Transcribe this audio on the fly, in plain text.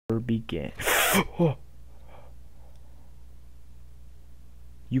Begin.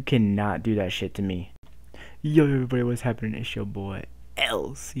 You cannot do that shit to me. Yo everybody, what's happening? It's your boy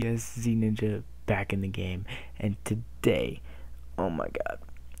LCSZ Ninja back in the game, and today, oh my god,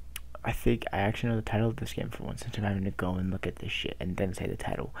 I think I actually know the title of this game for once, since I'm having to go and look at this shit and then say the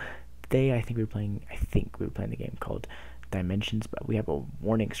title. Today I think we were playing the game called Dimensions, but we have a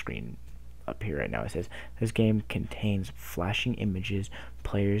warning screen up here right now. It says this game contains flashing images.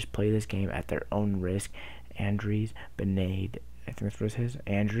 Players play this game at their own risk. Andries Benade, I think that's what it says.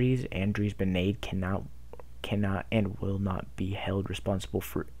 Andries Benade cannot and will not be held responsible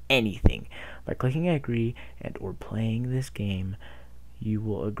for anything. By clicking agree and or playing this game, you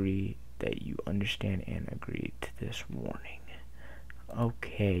will agree that you understand and agree to this warning.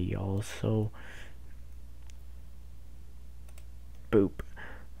 Okay, y'all, so boop.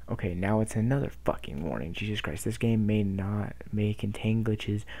 Okay, now it's another fucking warning. Jesus Christ, this game may contain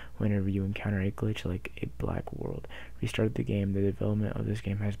glitches. Whenever you encounter a glitch like a black world, restart the game. The development of this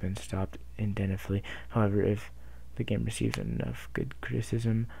game has been stopped indefinitely. However, if the game receives enough good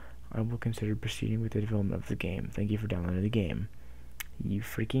criticism, I will consider proceeding with the development of the game. Thank you for downloading the game. You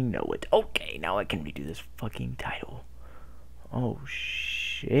freaking know it. Okay, now I can redo this fucking title. Oh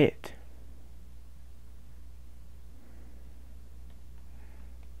shit.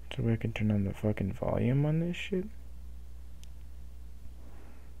 So I can turn on the fucking volume on this shit.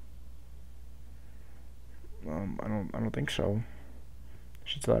 I don't think so.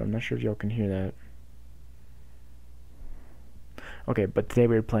 Shit's loud. I'm not sure if y'all can hear that. Okay, but today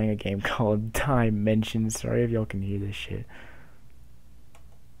we're playing a game called Dimensions. Sorry if y'all can hear this shit.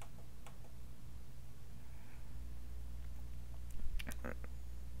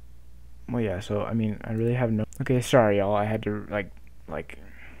 Well, yeah, so, I mean, I really have no... Okay, sorry, y'all. I had to,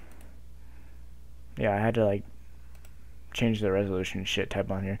 yeah, I had to, change the resolution shit type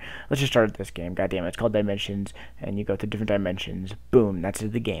on here. Let's just start this game. Goddamn, it's called Dimensions, and you go to different dimensions. Boom, that's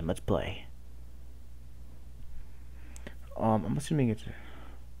the game. Let's play. I'm assuming it's...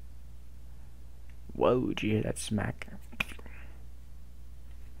 Whoa, did you hear that smack?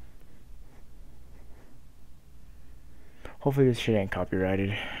 Hopefully this shit ain't copyrighted.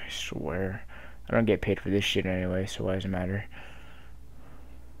 I swear. I don't get paid for this shit anyway, so why does it matter?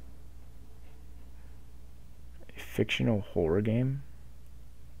 A fictional horror game?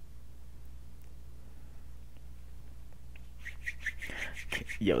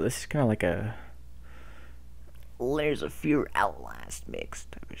 Yo, this is kind of like a Layers of Fear Outlast mix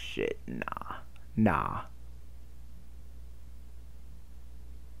type of shit. Nah.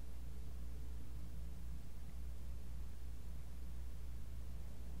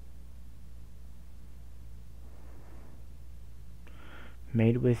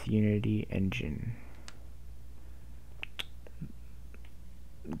 Made with Unity engine.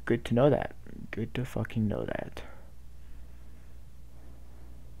 Good to know that. Good to fucking know that.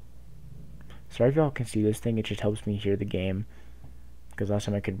 Sorry if y'all can see this thing, it just helps me hear the game. Because last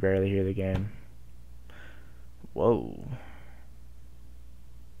time I could barely hear the game. Whoa.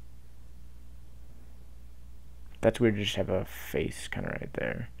 That's weird to just have a face kind of right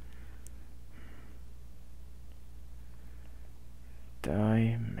there.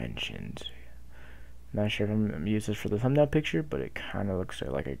 Dimensions. Not sure if I'm gonna use this for the thumbnail picture, but it kind of looks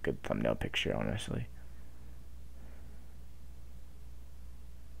like a good thumbnail picture, honestly.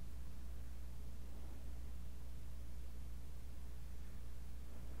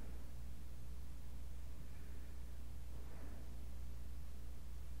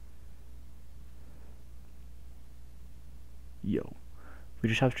 Yo, we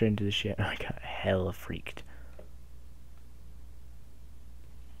just hopped straight into the shit and I got hella freaked.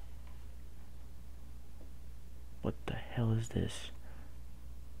 What the hell is this?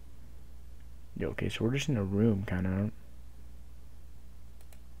 Yo, okay, so we're just in a room, kind of.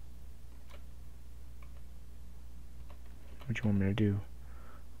 What you want me to do?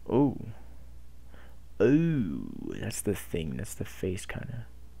 Oh, that's the thing. That's the face, kind of.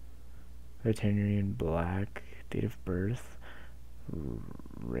 Veterinarian, black. Date of birth.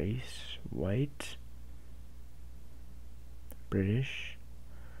 Race, white. British.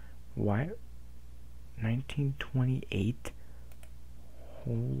 White. 1928.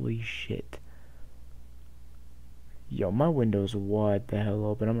 Holy shit. Yo, my window's wide the hell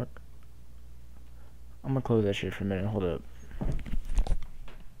open. I'm gonna close that shit for a minute. Hold up.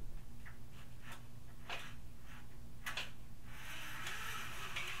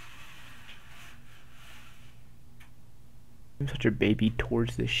 I'm such a baby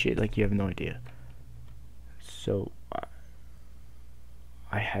towards this shit, like you have no idea. So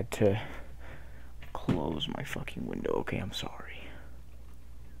I had to close my fucking window. Okay, I'm sorry.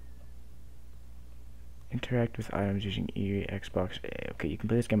 Interact with items using E, Xbox A. Okay, you can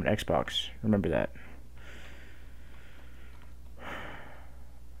play this game on Xbox. Remember that.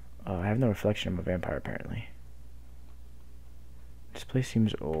 I have no reflection. I'm a vampire, apparently. This place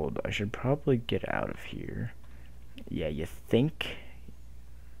seems old. I should probably get out of here. Yeah, you think?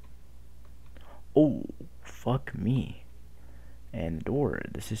 Oh, fuck me. And door.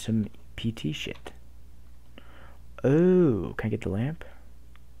 This is some PT shit. Oh, can I get the lamp?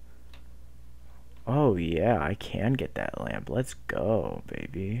 Oh, yeah, I can get that lamp. Let's go,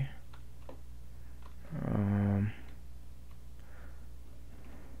 baby. I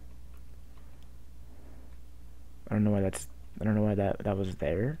don't know why that's... I don't know why that was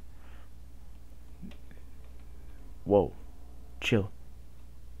there. Whoa. Chill.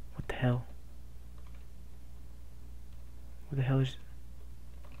 What the hell? What the hell is...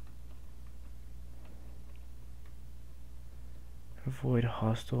 Avoid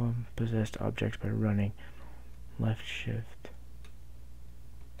hostile and possessed objects by running. Left shift.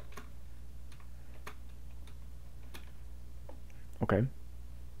 Okay.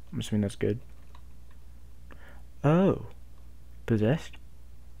 I'm assuming that's good. Oh. Possessed?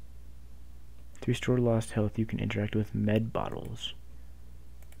 To restore lost health, you can interact with med bottles.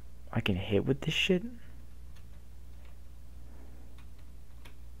 I can hit with this shit?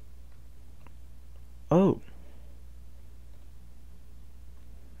 Oh.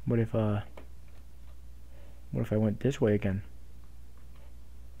 What if I went this way again?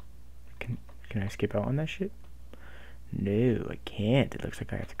 Can I skip out on that shit? No, I can't. It looks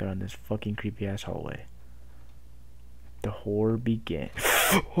like I have to go down this fucking creepy ass hallway. The horror begins.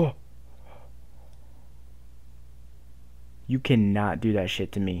 Oh. You cannot do that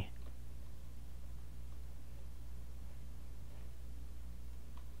shit to me.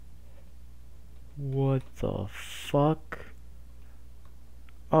 What the fuck?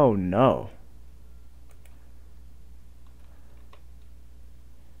 Oh no.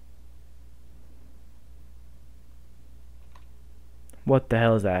 What the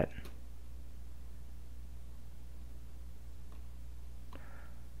hell is that?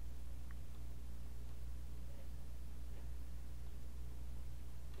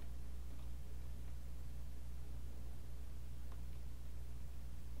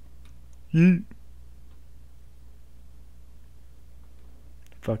 Yeet.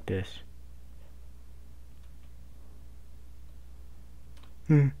 Fuck this.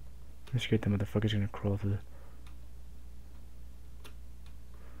 I'm scared that motherfucker's gonna crawl through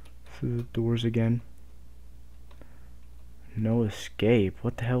the doors again. No escape.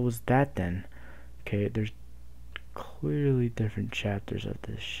 What the hell was that then? Okay, there's clearly different chapters of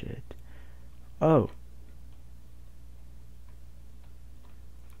this shit. Oh.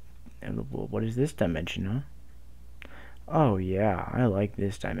 And what is this dimension, huh? Oh yeah, I like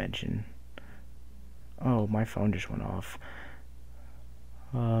this dimension. Oh, my phone just went off.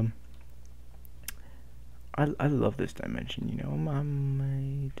 I love this dimension, you know. I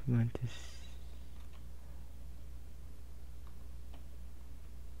might want to.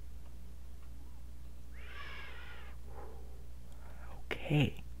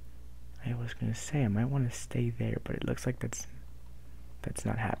 Okay. I was gonna say I might want to stay there, but it looks like that's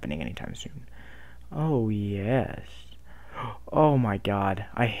not happening anytime soon. Oh yes. Oh my god.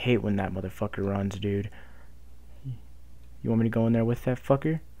 I hate when that motherfucker runs, dude. You want me to go in there with that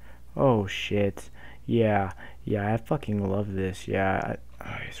fucker? Oh shit. Yeah, I fucking love this. Yeah,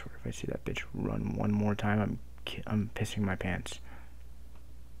 I swear if I see that bitch run one more time, I'm pissing my pants.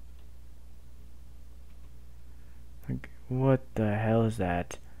 Like, what the hell is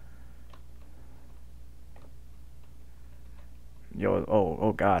that? Yo,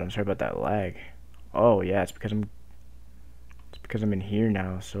 oh god, I'm sorry about that lag. Oh yeah, it's because I'm in here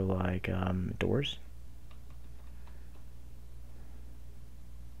now. So like, doors.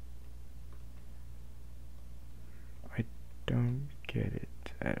 I don't get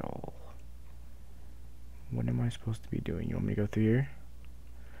it at all. What am I supposed to be doing? You want me to go through here?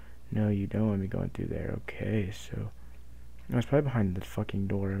 No, you don't want me going through there. Okay, so I was probably behind the fucking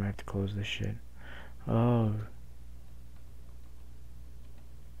door. I might have to close this shit. Oh.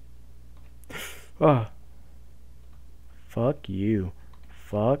 Oh. Fuck you.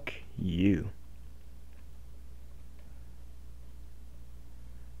 Fuck you.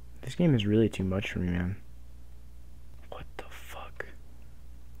 This game is really too much for me, man. What the fuck?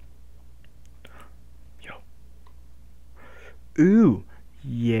 Yo. Ooh.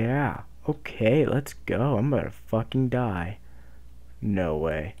 Yeah. Okay, let's go. I'm about to fucking die. No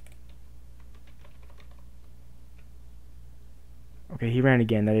way. Okay, he ran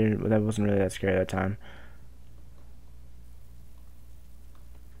again. That wasn't really that scary that time.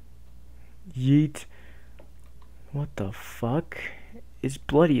 Yeet. What the fuck? It's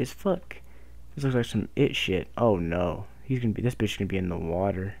bloody as fuck. This looks like some it shit. Oh no. This bitch is gonna be in the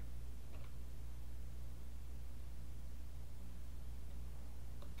water.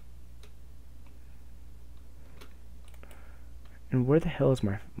 And where the hell is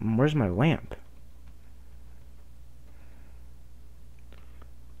where's my lamp?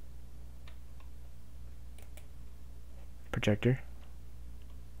 Projector.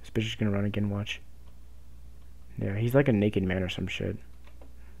 This bitch is gonna run again, watch. Yeah, he's like a naked man or some shit.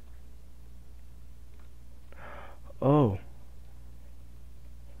 Oh.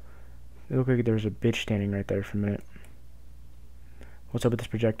 It looked like there was a bitch standing right there for a minute. What's up with this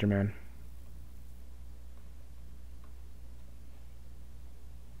projector, man?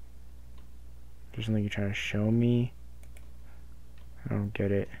 There's something you're trying to show me? I don't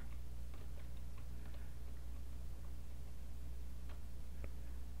get it.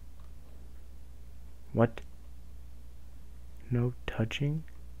 What? No touching?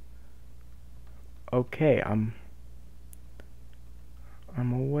 Okay, I'm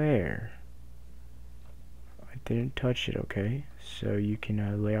aware. I didn't touch it, okay? So you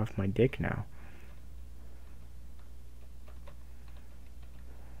can lay off my dick now.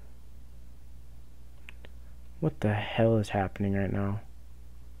 What the hell is happening right now?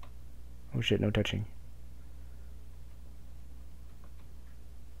 Oh shit, no touching.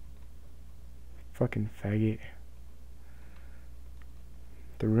 Fucking faggot.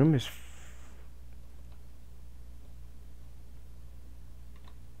 The room is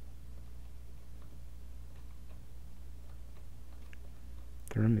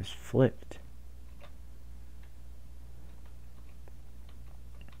flipped.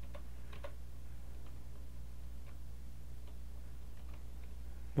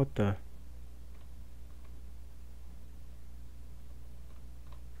 What the?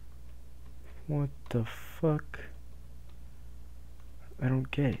 What the fuck? I don't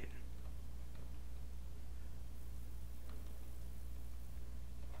get it.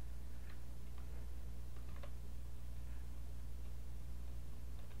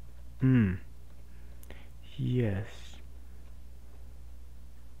 Yes.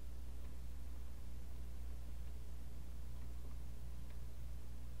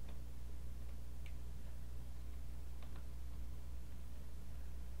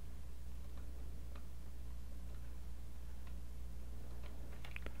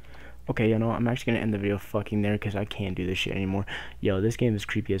 Okay, you know, I'm actually gonna end the video fucking there because I can't do this shit anymore. Yo, this game is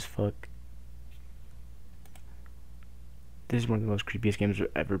creepy as fuck. This is one of the most creepiest games I've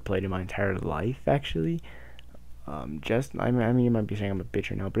ever played in my entire life, actually. I mean, you might be saying I'm a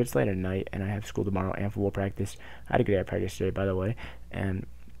bitch right now, but it's late at night, and I have school tomorrow and football practice. I had a good day at practice today, by the way, and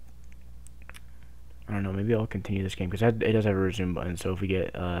I don't know, maybe I'll continue this game, because it does have a resume button, so if we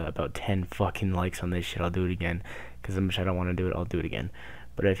get about 10 fucking likes on this shit, I'll do it again, because how much I don't want to do it, I'll do it again.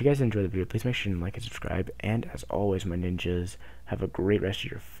 But if you guys enjoyed the video, please make sure to like and subscribe, and as always, my ninjas, have a great rest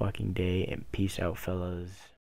of your fucking day, and peace out, fellas.